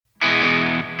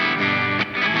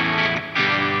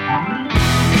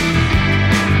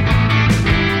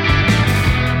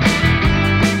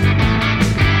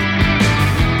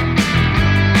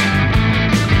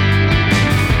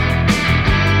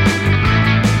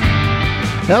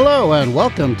Hello and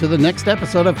welcome to the next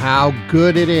episode of How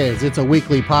Good It Is. It's a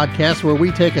weekly podcast where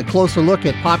we take a closer look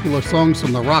at popular songs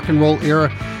from the rock and roll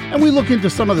era, and we look into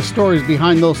some of the stories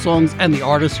behind those songs and the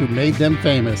artists who made them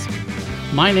famous.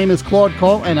 My name is Claude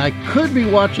Cole, and I could be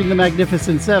watching The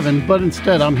Magnificent Seven, but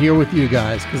instead I'm here with you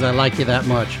guys because I like you that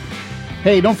much.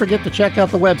 Hey, don't forget to check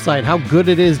out the website,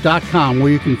 howgooditis.com,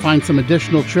 where you can find some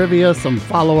additional trivia, some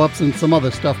follow-ups, and some other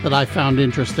stuff that I found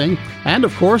interesting. And,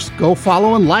 of course, go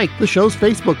follow and like the show's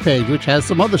Facebook page, which has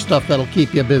some other stuff that'll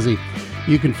keep you busy.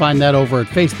 You can find that over at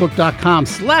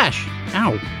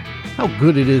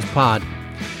facebook.com/howgooditispod.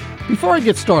 Before I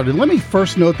get started, let me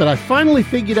first note that I finally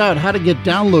figured out how to get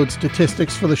download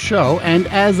statistics for the show, and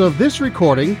as of this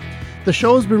recording, the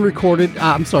show has been downloaded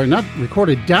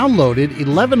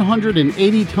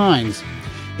 1,180 times.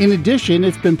 In addition,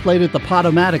 it's been played at the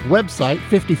Podomatic website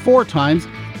 54 times.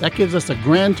 That gives us a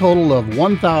grand total of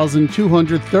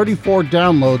 1,234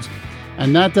 downloads,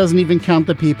 and that doesn't even count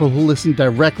the people who listen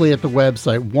directly at the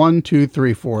website. 1, 2,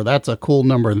 3, 4. That's a cool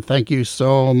number, and thank you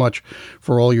so much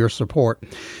for all your support.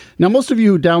 Now, most of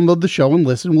you who download the show and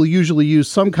listen will usually use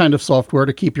some kind of software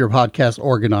to keep your podcast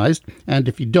organized. And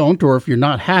if you don't, or if you're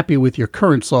not happy with your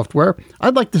current software,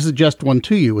 I'd like to suggest one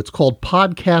to you. It's called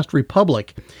Podcast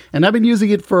Republic. And I've been using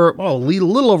it for a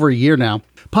little over a year now.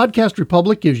 Podcast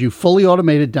Republic gives you fully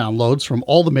automated downloads from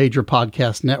all the major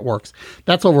podcast networks.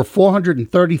 That's over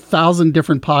 430,000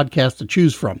 different podcasts to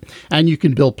choose from. And you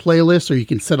can build playlists or you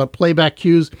can set up playback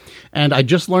queues. And I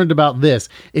just learned about this.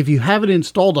 If you have it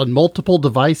installed on multiple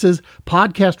devices,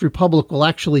 Podcast Republic will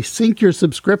actually sync your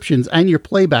subscriptions and your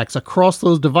playbacks across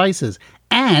those devices.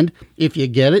 And if you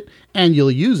get it and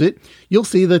you'll use it, you'll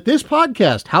see that this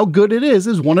podcast, How Good It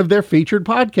Is one of their featured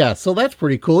podcasts. So that's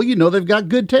pretty cool. You know they've got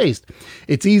good taste.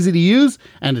 It's easy to use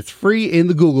and it's free in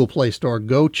the Google Play Store.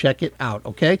 Go check it out,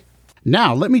 okay?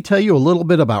 Now, let me tell you a little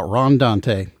bit about Ron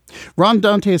Dante. Ron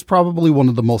Dante is probably one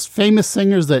of the most famous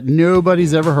singers that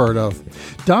nobody's ever heard of.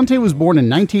 Dante was born in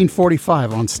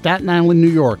 1945 on Staten Island, New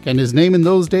York, and his name in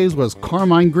those days was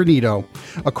Carmine Granito.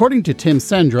 According to Tim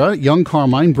Sendra, young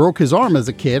Carmine broke his arm as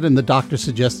a kid, and the doctor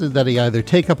suggested that he either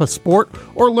take up a sport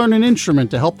or learn an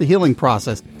instrument to help the healing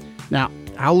process. Now,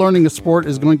 how learning a sport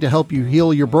is going to help you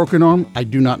heal your broken arm, I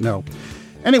do not know.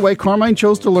 Anyway, Carmine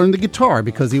chose to learn the guitar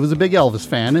because he was a big Elvis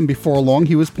fan, and before long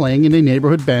he was playing in a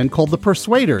neighborhood band called the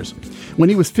Persuaders. When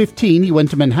he was 15, he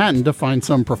went to Manhattan to find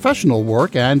some professional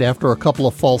work, and after a couple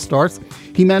of false starts,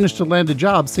 he managed to land a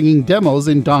job singing demos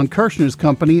in Don Kirshner's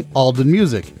company, Alden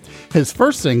Music. His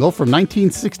first single from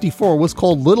 1964 was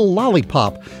called Little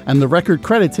Lollipop, and the record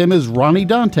credits him as Ronnie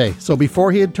Dante, so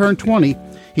before he had turned 20,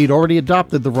 he'd already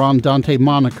adopted the Ron Dante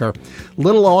moniker.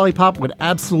 Little Lollipop went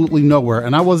absolutely nowhere,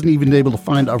 and I wasn't even able to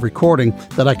find a recording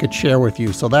that I could share with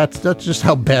you, so that's just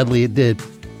how badly it did.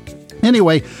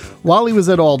 Anyway, while he was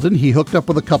at Alden, he hooked up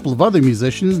with a couple of other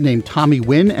musicians named Tommy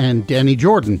Wynn and Danny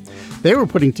Jordan. They were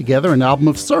putting together an album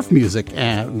of surf music,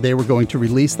 and they were going to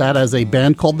release that as a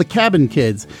band called the Cabin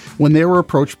Kids when they were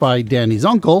approached by Danny's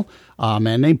uncle, a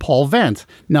man named Paul Vance.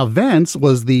 Now, Vance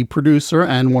was the producer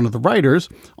and one of the writers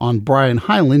on Brian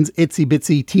Hyland's Itsy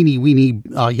Bitsy Teeny Weeny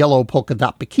Yellow Polka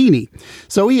Dot Bikini.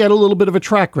 So he had a little bit of a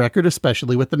track record,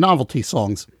 especially with the novelty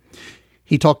songs.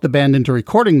 He talked the band into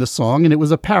recording the song, and it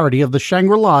was a parody of the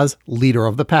Shangri-La's Leader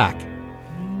of the Pack.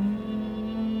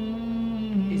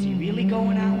 Is he really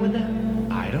going out with her?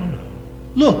 I don't know.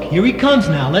 Look, here he comes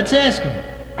now. Let's ask him.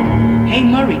 Hey,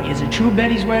 Murray, is it true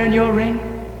Betty's wearing your ring?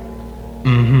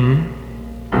 Mm-hmm.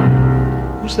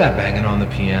 Who's that banging on the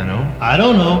piano? I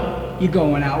don't know. You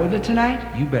going out with her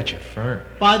tonight? You bet your fern.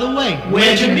 By the way,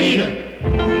 where'd you meet her?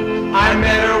 I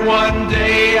met her one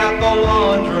day at the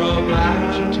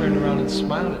laundromat. She turned around and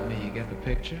smiled at me. You get the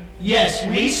picture? Yes,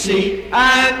 we see.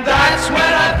 And that's when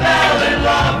I fell in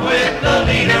love with the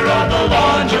leader of the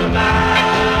laundromat.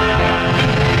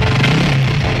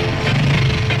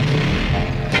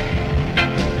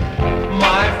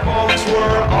 My folks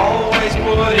were always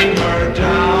putting her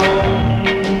down.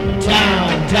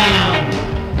 Down.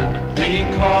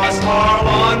 Because our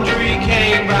laundry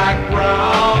came back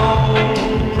brown.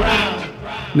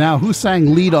 Now, who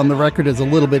sang lead on the record is a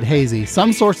little bit hazy.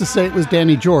 Some sources say it was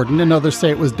Danny Jordan, and others say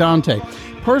it was Dante.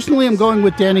 Personally, I'm going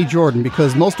with Danny Jordan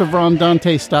because most of Ron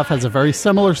Dante's stuff has a very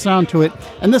similar sound to it,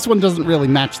 and this one doesn't really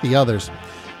match the others.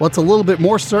 What's a little bit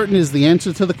more certain is the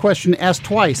answer to the question asked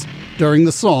twice during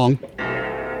the song.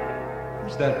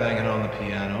 Who's that banging on the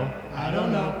piano? I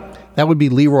don't know. That would be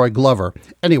Leroy Glover.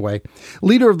 Anyway,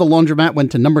 Leader of the Laundromat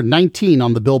went to number 19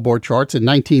 on the Billboard charts in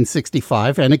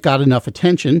 1965, and it got enough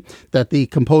attention that the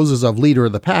composers of Leader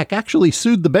of the Pack actually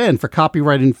sued the band for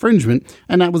copyright infringement,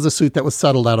 and that was a suit that was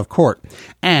settled out of court.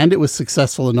 And it was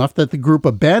successful enough that the group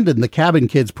abandoned the Cabin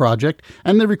Kids project,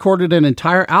 and they recorded an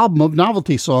entire album of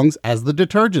novelty songs as the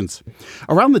Detergents.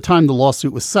 Around the time the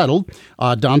lawsuit was settled,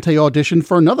 Dante auditioned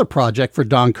for another project for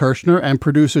Don Kirshner and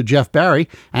producer Jeff Barry,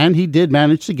 and he did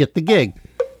manage to get the gig.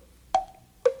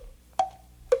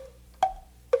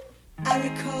 I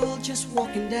recall just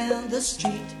walking down the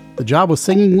street. The job was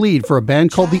singing lead for a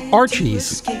band called the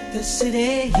Archies. Escape the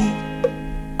city heat.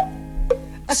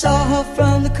 I saw her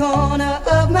from the corner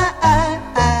of my eye.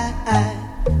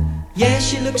 Yeah,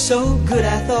 she looked so good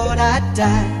I thought I'd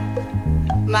die.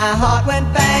 My heart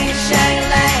went bang, shang,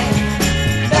 lang.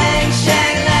 Bang,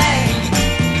 shang, lang.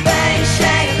 Bang,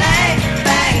 shang, lang.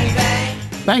 Bang,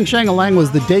 bang. Bang Shang-a-Lang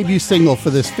was the debut single for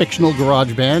this fictional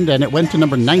garage band, and it went to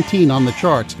number 19 on the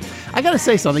charts. I gotta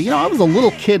say something, I was a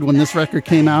little kid when this record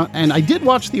came out, and I did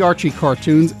watch the Archie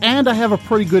cartoons, and I have a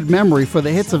pretty good memory for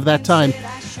the hits of that time.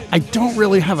 I don't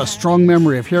really have a strong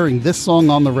memory of hearing this song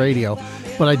on the radio,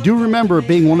 but I do remember it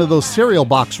being one of those cereal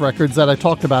box records that I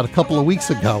talked about a couple of weeks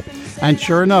ago. And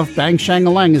sure enough, Bang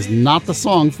Shang-a-Lang is not the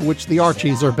song for which the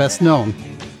Archies are best known.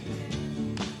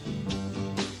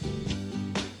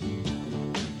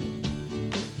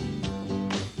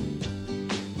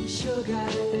 Sugar.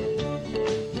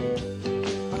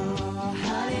 Oh,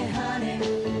 honey, honey.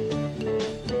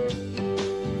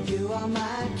 You are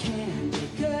my candy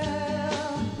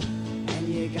girl, and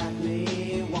you got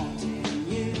me wanting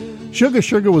you. Sugar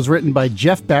Sugar was written by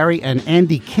Jeff Barry and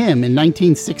Andy Kim in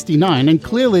 1969, and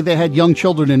clearly they had young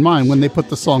children in mind when they put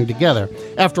the song together.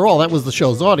 After all, that was the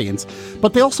show's audience.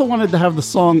 But they also wanted to have the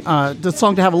song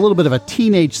to have a little bit of a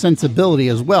teenage sensibility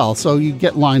as well, so you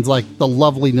get lines like "the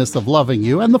loveliness of loving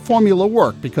you," and the formula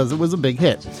worked because it was a big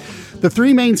hit. The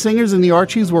three main singers in the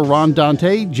Archies were Ron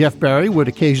Dante. Jeff Barry would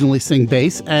occasionally sing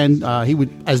bass, and he would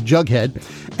as Jughead.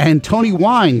 And Tony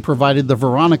Wine provided the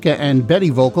Veronica and Betty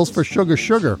vocals for Sugar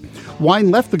Sugar.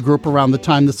 Wine left the group around the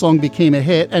time the song became a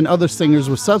hit, and other singers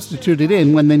were substituted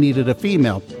in when they needed a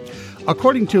female.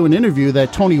 According to an interview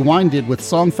that Tony Wine did with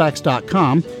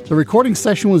Songfacts.com, the recording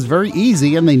session was very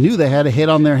easy and they knew they had a hit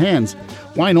on their hands.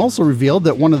 Wine also revealed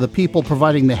that one of the people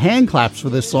providing the hand claps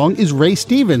for this song is Ray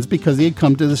Stevens because he had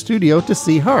come to the studio to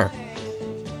see her.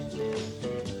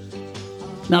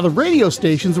 Now, the radio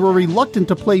stations were reluctant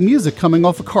to play music coming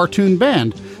off a cartoon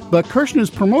band, but Kirshner's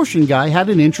promotion guy had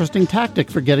an interesting tactic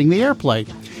for getting the airplay.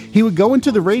 He would go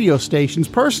into the radio stations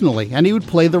personally, and he would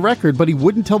play the record, but he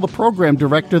wouldn't tell the program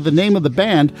director the name of the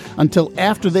band until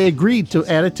after they agreed to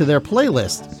add it to their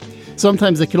playlist.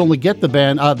 Sometimes they could only get the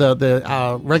band,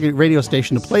 the radio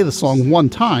station to play the song one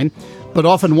time, but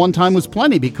often one time was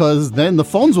plenty because then the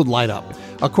phones would light up.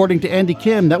 According to Andy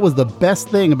Kim, that was the best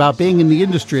thing about being in the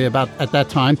industry at that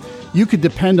time. You could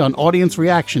depend on audience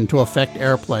reaction to affect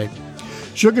airplay.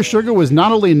 Sugar Sugar was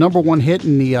not only a number one hit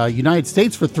in the United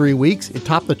States for 3 weeks, it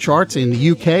topped the charts in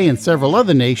the UK and several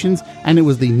other nations, and it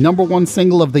was the number one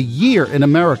single of the year in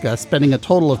America, spending a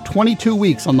total of 22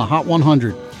 weeks on the Hot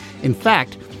 100. In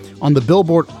fact, on the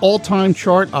Billboard all-time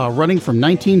chart running from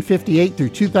 1958 through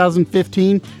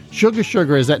 2015, Sugar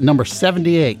Sugar is at number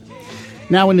 78.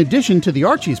 Now, in addition to the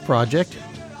Archies project,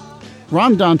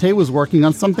 Ron Dante was working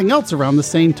on something else around the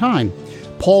same time.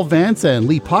 Paul Vance and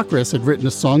Lee Pockris had written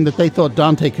a song that they thought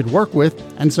Dante could work with,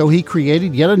 and so he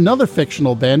created yet another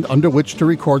fictional band under which to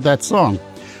record that song.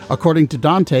 According to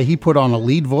Dante, he put on a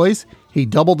lead voice, he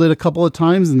doubled it a couple of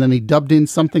times, and then he dubbed in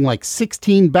something like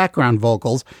 16 background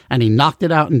vocals, and he knocked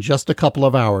it out in just a couple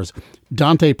of hours.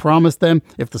 Dante promised them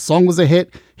if the song was a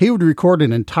hit, he would record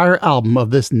an entire album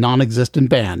of this non-existent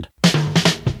band.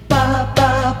 Ba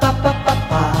ba ba ba ba ba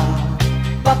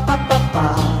ba ba ba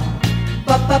ba.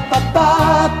 Ba, ba, ba, ba,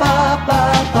 ba, ba,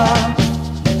 ba.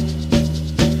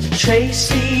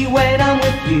 Tracy, when I'm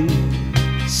with you,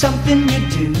 something you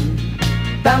do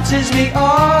bounces me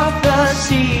off the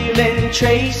ceiling.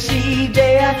 Tracy,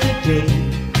 day after day,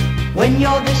 when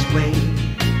you're this way,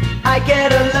 I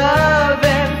get a love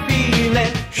and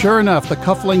feeling. Sure enough, the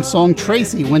Cufflinks song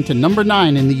Tracy went to number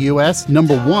 9 in the US,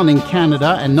 number 1 in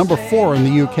Canada, and number 4 in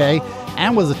the UK,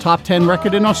 and was a top 10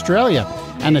 record in Australia.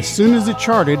 And as soon as it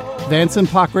charted, Vance and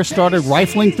Pockris started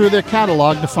rifling through their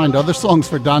catalog to find other songs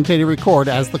for Dante to record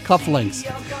as the Cufflinks.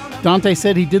 Dante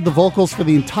said he did the vocals for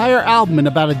the entire album in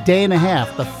about a day and a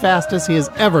half, the fastest he has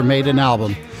ever made an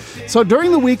album. So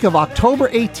during the week of October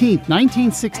 18th,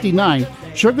 1969,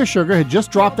 Sugar Sugar had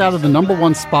just dropped out of the number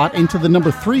 1 spot into the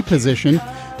number 3 position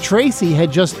Tracy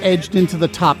had just edged into the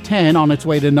top 10 on its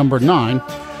way to number 9.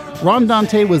 Ron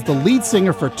Dante was the lead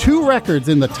singer for 2 records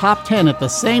in the top 10 at the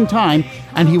same time,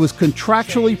 and he was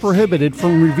contractually prohibited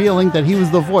from revealing that he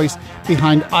was the voice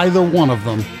behind either one of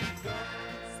them.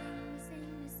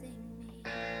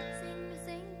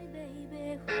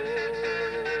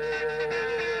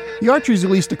 The Archies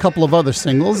released a couple of other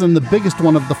singles, and the biggest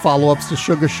one of the follow-ups to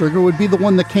Sugar Sugar would be the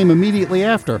one that came immediately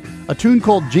after, a tune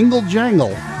called Jingle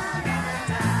Jangle.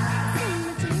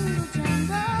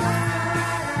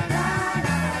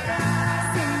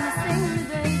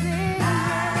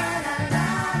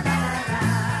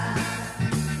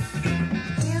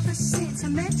 Ever since I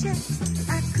met you,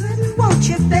 I couldn't want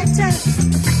you better.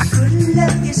 I couldn't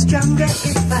love you stronger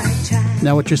if I tried.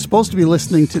 Now, what you're supposed to be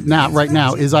listening to right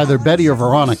now is either Betty or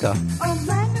Veronica. Oh,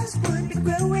 my nose would be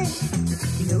growing.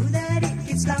 You know that it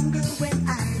gets longer when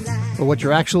I lie. But what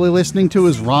you're actually listening to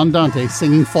is Ron Dante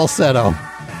singing falsetto.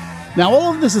 Now,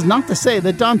 all of this is not to say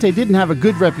that Dante didn't have a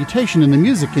good reputation in the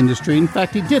music industry. In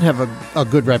fact, he did have a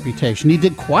good reputation. He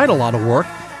did quite a lot of work.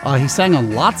 He sang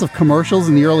on lots of commercials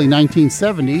in the early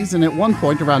 1970s, and at one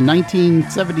point, around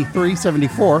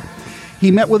 1973-74,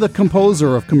 he met with a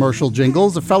composer of commercial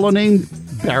jingles, a fellow named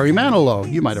Barry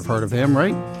Manilow. You might have heard of him,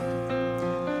 right?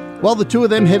 Well, the two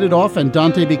of them hit it off, and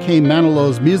Dante became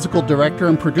Manilow's musical director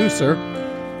and producer,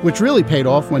 which really paid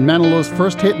off when Manilow's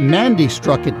first hit, Mandy,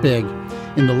 struck it big.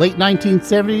 In the late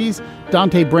 1970s,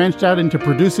 Dante branched out into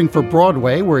producing for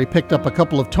Broadway, where he picked up a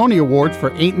couple of Tony Awards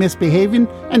for Ain't Misbehavin'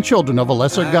 and Children of a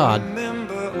Lesser God.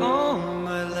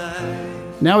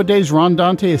 Nowadays, Ron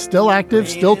Dante is still active,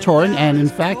 still touring, and in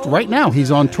fact, right now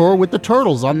he's on tour with the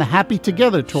Turtles on the Happy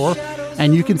Together tour,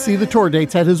 and you can see the tour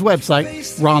dates at his website,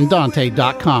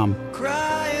 rondante.com.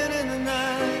 Crying in the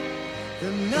night, the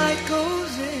night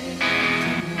goes in.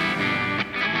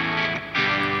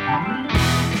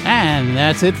 And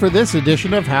that's it for this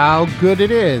edition of How Good It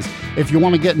Is. If you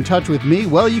want to get in touch with me,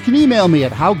 well, you can email me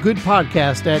at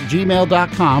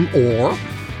howgoodpodcast@gmail.com, or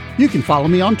you can follow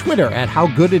me on Twitter at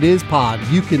HowGoodItIsPod.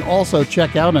 You can also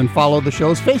check out and follow the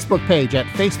show's Facebook page at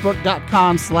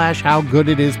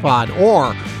facebook.com/HowGoodItIsPod.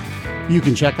 Or you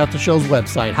can check out the show's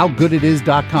website,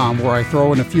 HowGoodItis.com, where I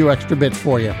throw in a few extra bits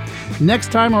for you.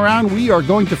 Next time around, we are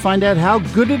going to find out how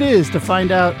good it is to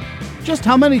find out just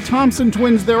how many Thompson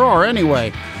twins there are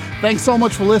anyway. Thanks so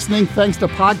much for listening. Thanks to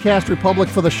Podcast Republic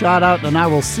for the shout-out, and I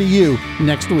will see you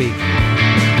next week.